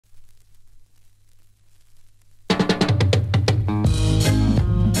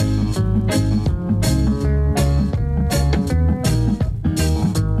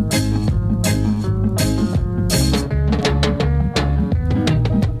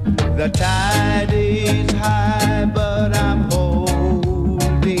The tide is high, but I'm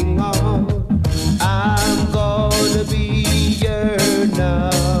holding on. I'm gonna be your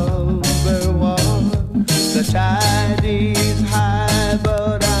number one. The tide is high,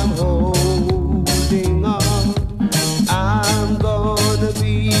 but I'm holding on. I'm gonna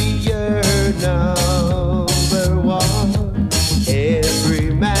be your number one.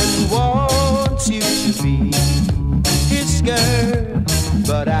 Every man wants you to be his girl,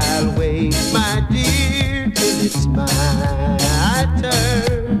 but I'll wait, my dear, till it's my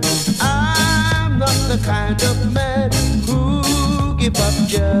turn. I'm not the kind of man who give up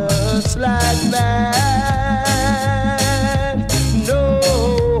just like that. No,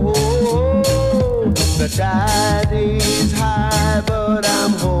 the tide is high, but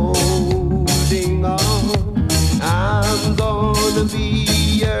I'm holding on. I'm gonna be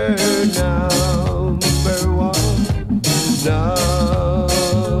your number one. Number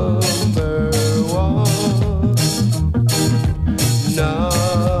one.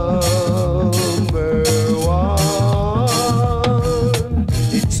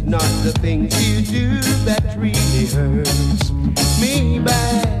 It's not the things you do that really hurts me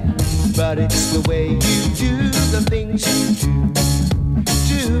bad, but it's the way you do the things you do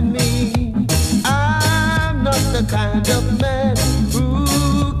to me. I'm not the kind of man who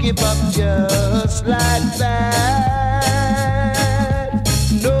give up just like that.